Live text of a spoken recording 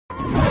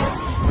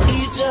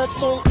just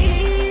so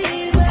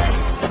easy.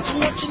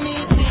 What you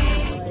need to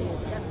eat.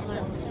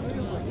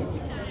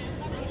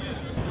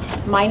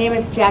 My name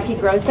is Jackie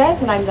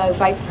Groseth, and I'm the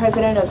Vice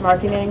President of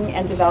Marketing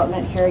and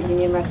Development here at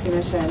Union Rescue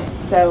Mission.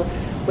 So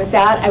with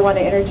that, I want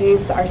to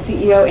introduce our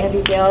CEO,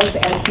 Andy Bales,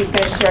 and he's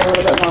going to share a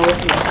little bit more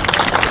with you.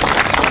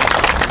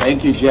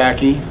 Thank you,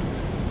 Jackie.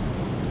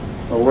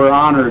 Well, we're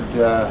honored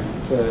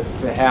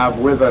to have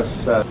with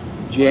us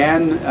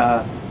Jan.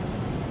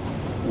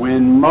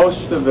 When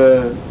most of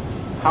the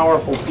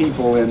powerful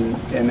people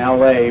in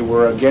LA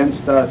were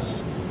against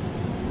us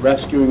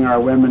rescuing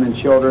our women and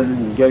children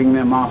and getting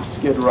them off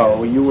Skid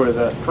Row, you were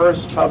the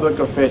first public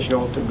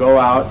official to go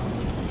out,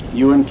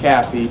 you and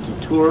Kathy,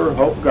 to tour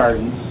Hope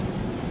Gardens.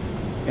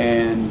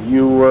 And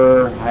you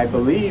were, I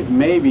believe,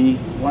 maybe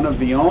one of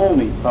the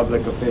only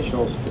public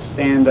officials to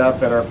stand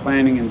up at our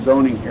planning and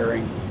zoning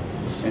hearing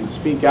and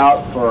speak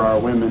out for our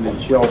women and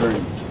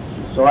children.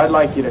 So I'd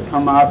like you to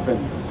come up,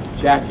 and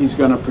Jackie's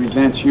going to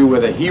present you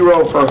with a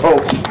Hero for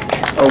Hope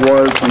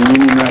award from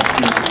Union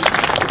Rescue.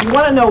 If you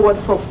want to know what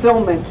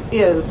fulfillment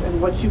is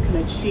and what you can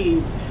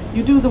achieve,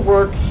 you do the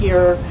work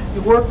here,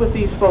 you work with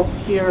these folks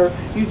here,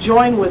 you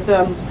join with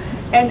them,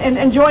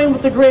 and join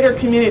with the greater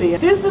community.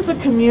 This is a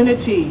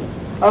community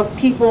of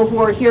people who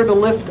are here to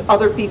lift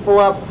other people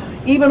up,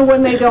 even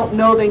when they don't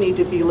know they need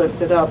to be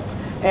lifted up.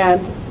 And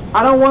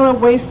I don't want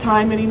to waste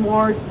time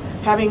anymore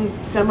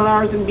having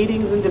seminars and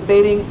meetings and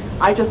debating.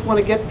 I just want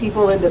to get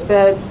people into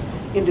beds,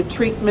 into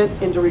treatment,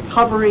 into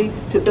recovery,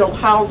 to build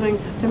housing,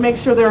 to make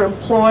sure they're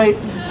employed.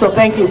 So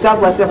thank you. God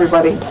bless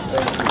everybody.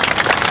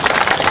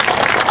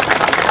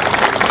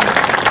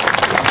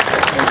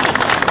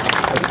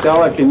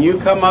 Estela, can you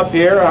come up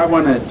here? I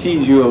want to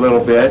tease you a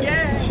little bit.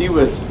 Yeah. She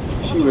was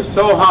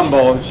so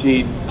humble.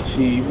 She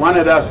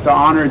wanted us to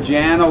honor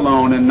Jan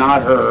alone and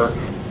not her.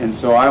 And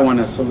so I want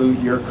to salute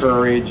your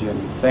courage and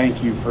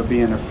thank you for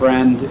being a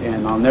friend.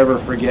 And I'll never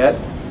forget,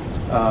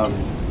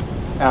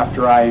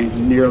 after I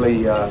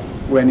nearly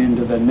went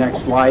into the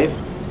next life,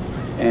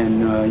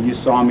 and you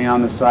saw me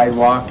on the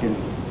sidewalk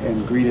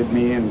and greeted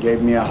me and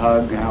gave me a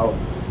hug,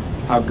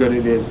 how good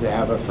it is to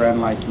have a friend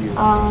like you.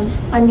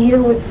 I'm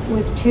here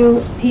with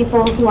two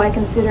people who I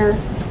consider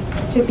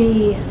to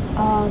be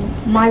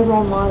my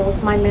role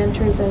models, my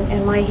mentors,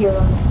 and my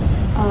heroes.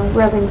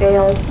 Reverend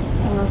Bales,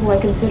 who I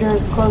consider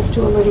as close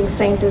to a living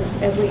saint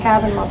as we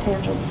have in Los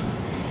Angeles,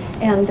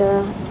 and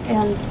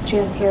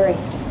Jan Perry,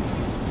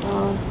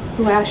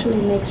 who actually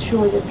makes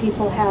sure that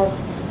people have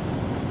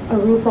a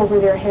roof over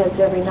their heads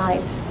every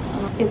night.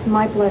 It's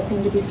my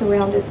blessing to be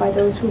surrounded by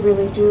those who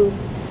really do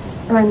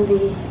earn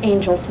the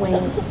angel's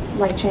wings,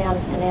 like Jan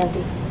and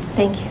Andy.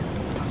 Thank you.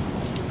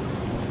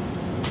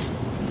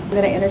 I'm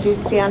going to introduce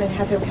Jan and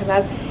have him come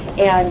up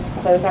and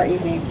close our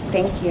evening.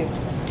 Thank you.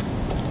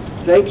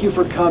 Thank you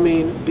for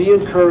coming. Be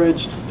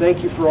encouraged.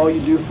 Thank you for all you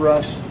do for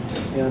us,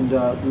 and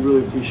we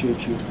really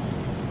appreciate you.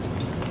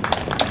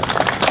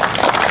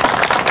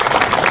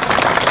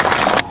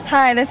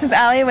 Hi, this is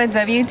Allie with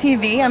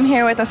WTV. I'm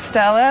here with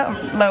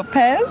Estela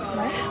Lopez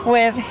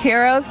with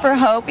Heroes for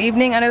Hope,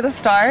 Evening Under the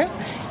Stars.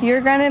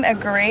 You're granted a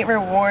great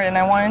reward, and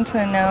I wanted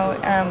to know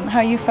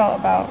how you felt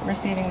about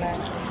receiving that.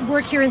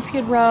 Work here in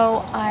Skid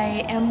Row.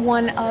 I am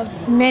one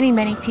of many,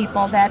 many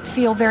people that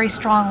feel very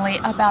strongly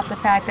about the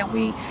fact that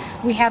we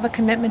have a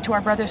commitment to our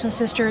brothers and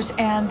sisters,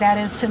 and that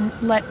is to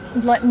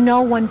let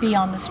no one be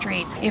on the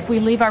street. If we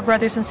leave our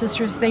brothers and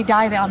sisters, they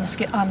die on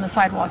the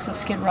sidewalks of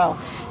Skid Row.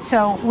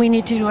 So we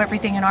need to do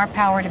everything in our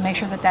power to make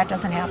sure that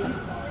doesn't happen.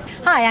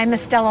 Hi, I'm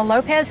Estela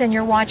Lopez, and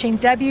you're watching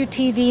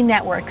WTV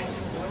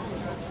Networks.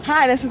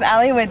 Hi, this is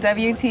Allie with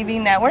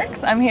WTV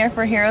Networks. I'm here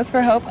for Heroes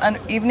for Hope,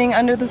 Evening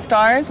Under the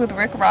Stars with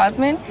Rick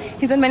Rosman.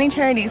 He's in many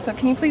charities, so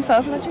can you please tell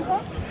us about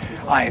yourself?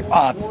 Hi,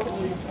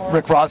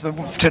 Rick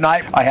Rosman.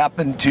 Tonight I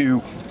happen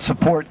to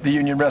support the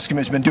Union Rescue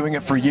Mission. Been doing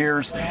it for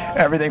years,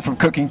 everything from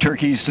cooking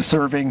turkeys to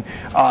serving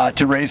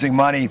to raising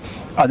money.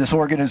 This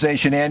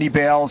organization, Andy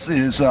Bales,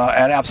 is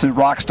an absolute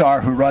rock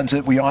star who runs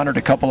it. We honored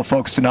a couple of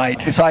folks tonight.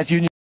 Besides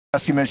Union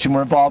Rescue Mission,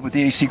 we're involved with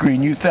the AC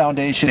Green Youth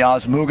Foundation, the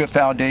Osmuga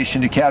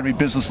Foundation, Academy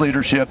Business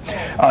Leadership,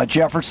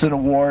 Jefferson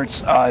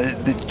Awards,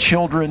 the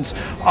Children's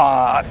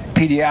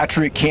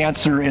Pediatric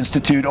Cancer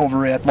Institute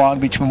over at Long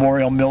Beach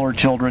Memorial, Miller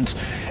Children's,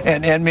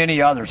 and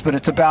many others. But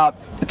it's about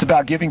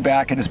giving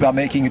back, and it's about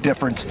making a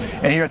difference.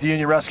 And here at the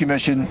Union Rescue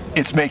Mission,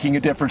 it's making a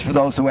difference for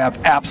those who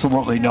have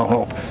absolutely no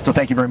hope. So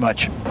thank you very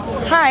much.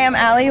 Hi, I'm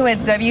Allie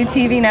with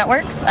WTV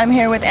Networks. I'm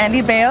here with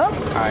Andy Bales,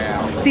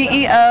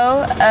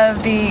 CEO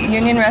of the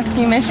Union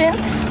Rescue Mission.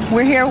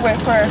 We're here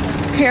for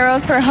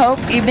Heroes for Hope,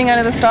 Evening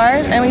Under the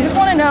Stars, and we just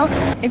want to know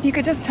if you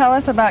could just tell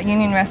us about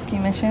Union Rescue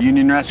Mission.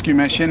 Union Rescue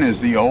Mission is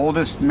the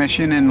oldest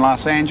mission in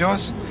Los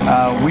Angeles.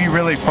 We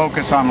really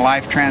focus on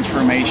life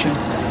transformation,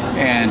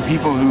 and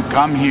people who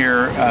come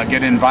here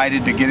get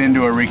invited to get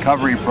into a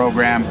recovery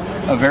program,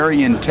 a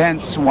very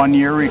intense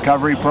one-year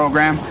recovery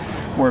program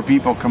where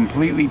people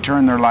completely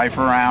turn their life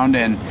around,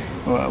 and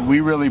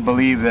we really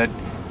believe that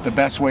the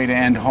best way to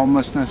end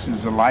homelessness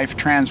is a life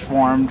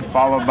transformed,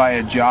 followed by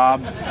a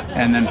job,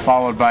 and then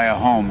followed by a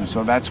home.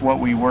 So that's what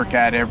we work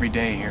at every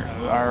day here.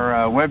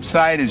 Our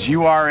website is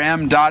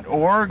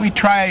urm.org. We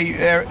try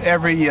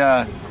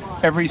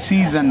every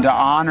season to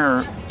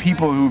honor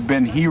people who've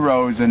been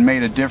heroes and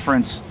made a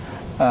difference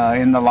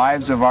in the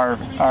lives of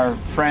our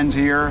friends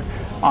here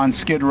on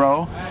Skid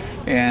Row.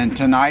 And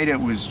tonight it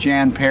was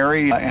Jan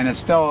Perry and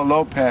Estela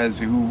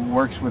Lopez, who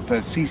works with the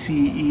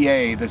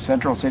CCEA, the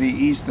Central City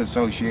East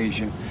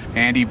Association.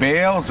 Andy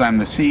Bales, I'm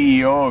the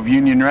CEO of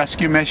Union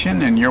Rescue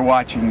Mission, and you're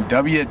watching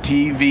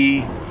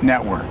WTV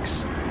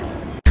Networks.